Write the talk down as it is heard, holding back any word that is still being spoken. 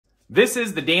This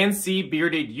is the Dan C.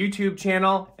 Bearded YouTube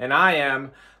channel, and I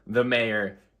am the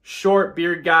mayor. Short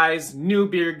beard guys, new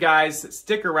beard guys,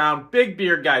 stick around. Big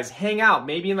beard guys, hang out.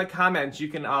 Maybe in the comments you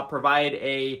can provide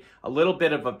a little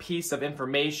bit of a piece of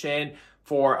information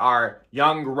for our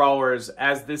young growers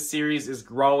as this series is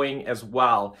growing as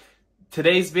well.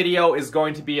 Today's video is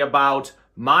going to be about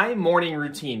my morning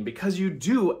routine, because you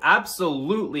do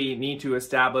absolutely need to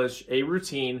establish a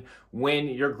routine when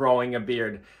you're growing a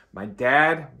beard. My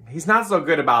dad, he's not so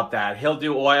good about that. He'll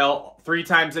do oil 3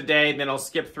 times a day, then he'll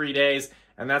skip 3 days.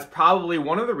 And that's probably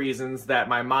one of the reasons that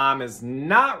my mom is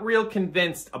not real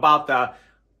convinced about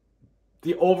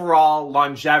the overall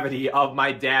longevity of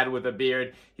my dad with a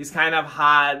beard. He's kind of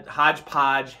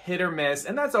hodgepodge, hit or miss,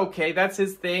 and that's okay. That's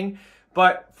his thing.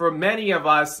 But for many of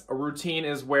us, a routine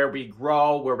is where we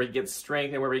grow, where we get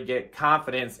strength, and where we get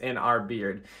confidence in our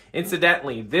beard.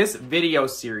 Incidentally, this video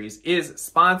series is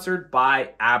sponsored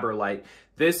by Aberlite.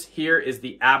 This here is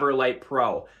the Aberlite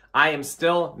Pro. I am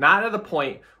still not at the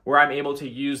point where I'm able to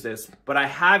use this, but I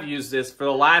have used this for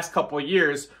the last couple of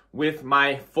years with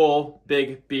my full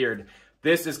big beard.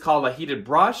 This is called a heated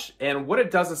brush, and what it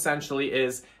does essentially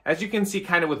is, as you can see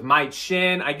kind of with my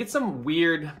chin, I get some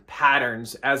weird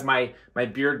patterns as my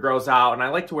beard grows out, and I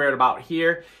like to wear it about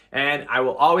here, and I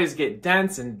will always get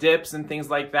dents and dips and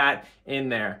things like that in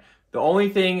there. The only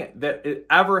thing that it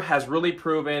ever has really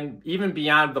proven, even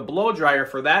beyond the blow dryer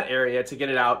for that area to get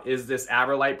it out, is this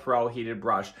Aberlite Pro heated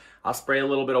brush. I'll spray a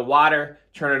little bit of water,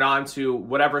 turn it on to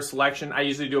whatever selection. I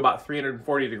usually do about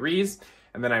 340 degrees,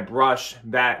 and then I brush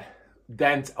that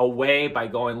dent away by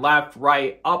going left,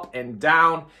 right, up, and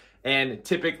down, and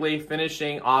typically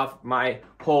finishing off my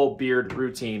whole beard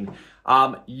routine.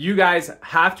 You guys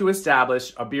have to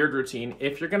establish a beard routine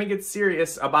if you're going to get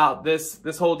serious about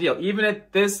this whole deal. Even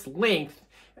at this length,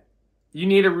 you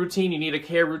need a routine, you need a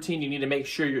care routine, you need to make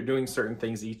sure you're doing certain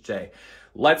things each day.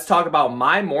 Let's talk about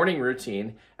my morning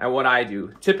routine and what I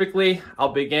do. Typically,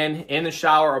 I'll begin in the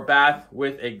shower or bath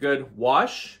with a good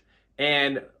wash,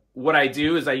 and what I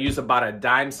do is I use about a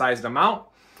dime-sized amount.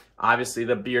 Obviously,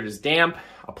 the beard is damp.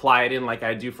 Apply it in like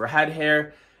I do for head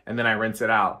hair, and then I rinse it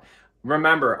out.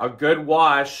 Remember, a good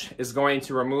wash is going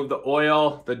to remove the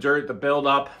oil, the dirt, the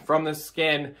buildup from the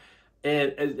skin,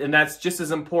 and that's just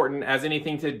as important as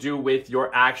anything to do with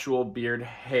your actual beard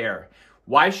hair.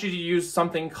 Why should you use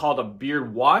something called a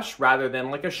beard wash rather than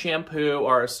like a shampoo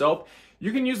or a soap?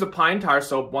 You can use a pine tar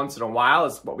soap once in a while.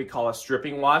 It's what we call a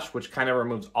stripping wash, which kind of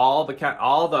removes all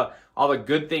the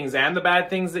good things and the bad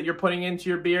things that you're putting into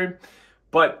your beard.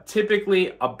 But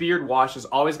typically, a beard wash is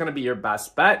always going to be your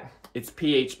best bet. It's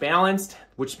pH balanced,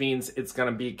 which means it's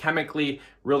going to be chemically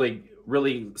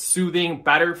really soothing,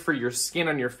 better for your skin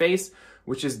on your face,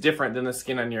 which is different than the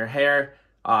skin on your hair,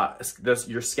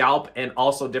 your scalp, and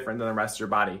also different than the rest of your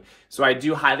body. So I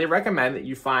do highly recommend that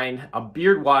you find a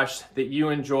beard wash that you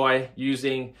enjoy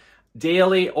using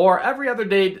daily or every other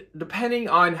day, depending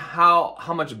on how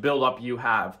much buildup you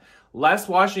have. Less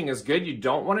washing is good. You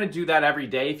don't want to do that every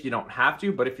day if you don't have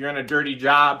to, but if you're in a dirty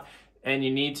job and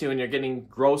you need to and you're getting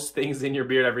gross things in your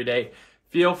beard every day,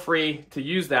 feel free to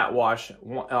use that wash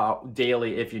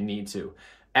daily if you need to.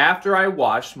 After I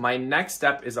wash, my next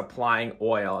step is applying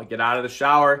oil. I get out of the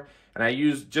shower and I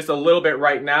use just a little bit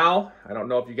right now. I don't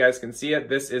know if you guys can see it.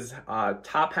 This is a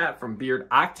top hat from Beard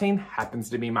Octane. Happens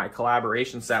to be my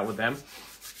collaboration set with them.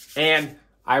 And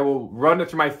I will run it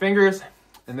through my fingers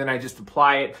and then I just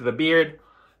apply it to the beard.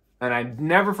 And I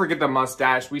never forget the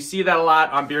mustache. We see that a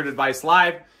lot on Beard Advice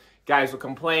Live. Guys will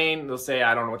complain. They'll say,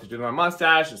 I don't know what to do with my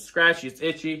mustache. It's scratchy, it's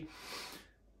itchy.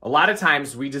 A lot of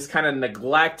times we just kind of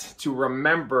neglect to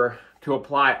remember to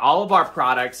apply all of our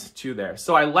products to there.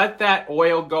 So I let that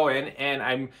oil go in, and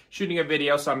I'm shooting a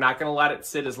video, so I'm not going to let it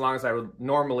sit as long as I would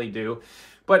normally do.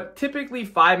 But typically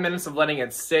 5 minutes of letting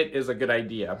it sit is a good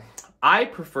idea. I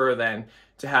prefer then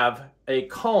to have a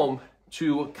comb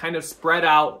to kind of spread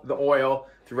out the oil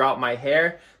throughout my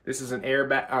hair. This is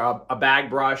a bag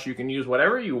brush. You can use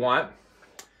whatever you want,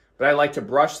 but I like to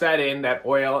brush that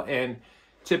oil in,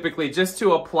 typically just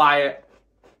to apply it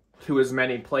to as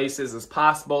many places as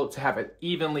possible to have it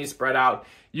evenly spread out.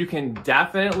 You can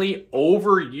definitely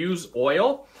overuse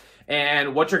oil,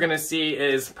 and what you're gonna see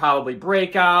is probably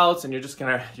breakouts, and you're just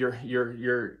gonna,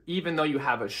 even though you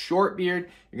have a short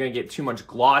beard, you're gonna get too much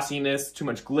glossiness, too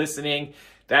much glistening.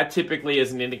 That typically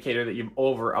is an indicator that you've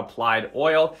over applied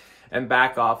oil, and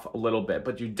back off a little bit.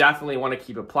 But you definitely want to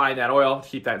keep applying that oil,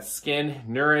 keep that skin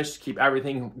nourished, keep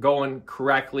everything going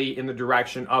correctly in the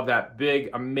direction of that big,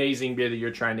 amazing beard that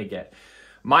you're trying to get.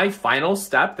 My final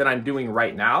step that I'm doing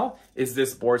right now is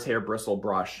this boar's hair bristle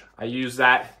brush. I use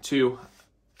that to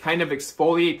kind of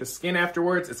exfoliate the skin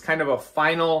afterwards. It's kind of a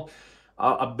final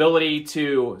ability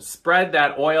to spread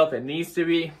that oil if it needs to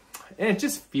be. And it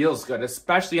just feels good,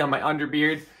 especially on my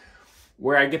underbeard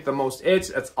where I get the most itch.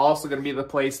 That's also going to be the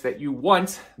place that you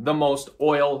want the most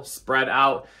oil spread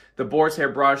out. The Boar's Hair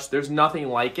brush, there's nothing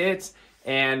like it.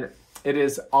 And it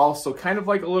is also kind of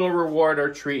like a little reward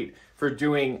or treat for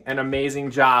doing an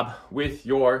amazing job with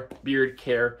your beard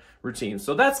care routine.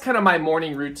 So that's kind of my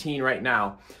morning routine right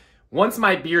now. Once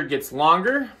my beard gets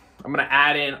longer, I'm gonna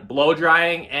add in blow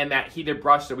drying and that heated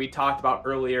brush that we talked about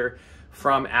earlier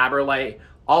from Aberlite.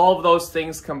 All of those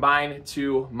things combine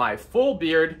to my full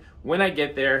beard when I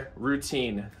get there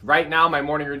routine. Right now, my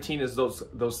morning routine is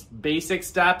those basic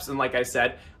steps. And like I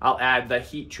said, I'll add the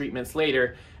heat treatments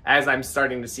later as I'm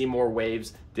starting to see more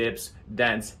waves, dips,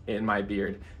 dents in my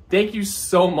beard. Thank you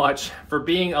so much for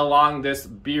being along this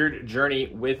beard journey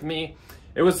with me.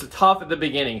 It was tough at the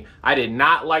beginning. I did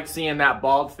not like seeing that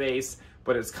bald face,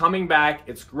 but it's coming back,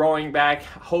 it's growing back.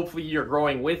 Hopefully you're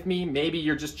growing with me. Maybe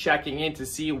you're just checking in to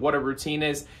see what a routine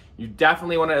is. You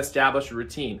definitely want to establish a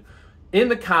routine. In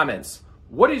the comments,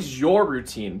 what is your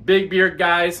routine? Big beard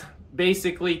guys,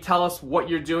 basically tell us what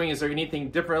you're doing. Is there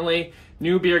anything differently?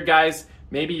 New beard guys,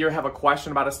 maybe you have a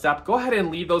question about a step. Go ahead and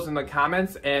leave those in the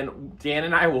comments and Dan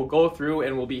and I will go through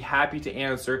and we'll be happy to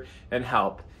answer and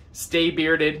help. Stay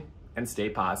bearded and stay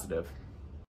positive.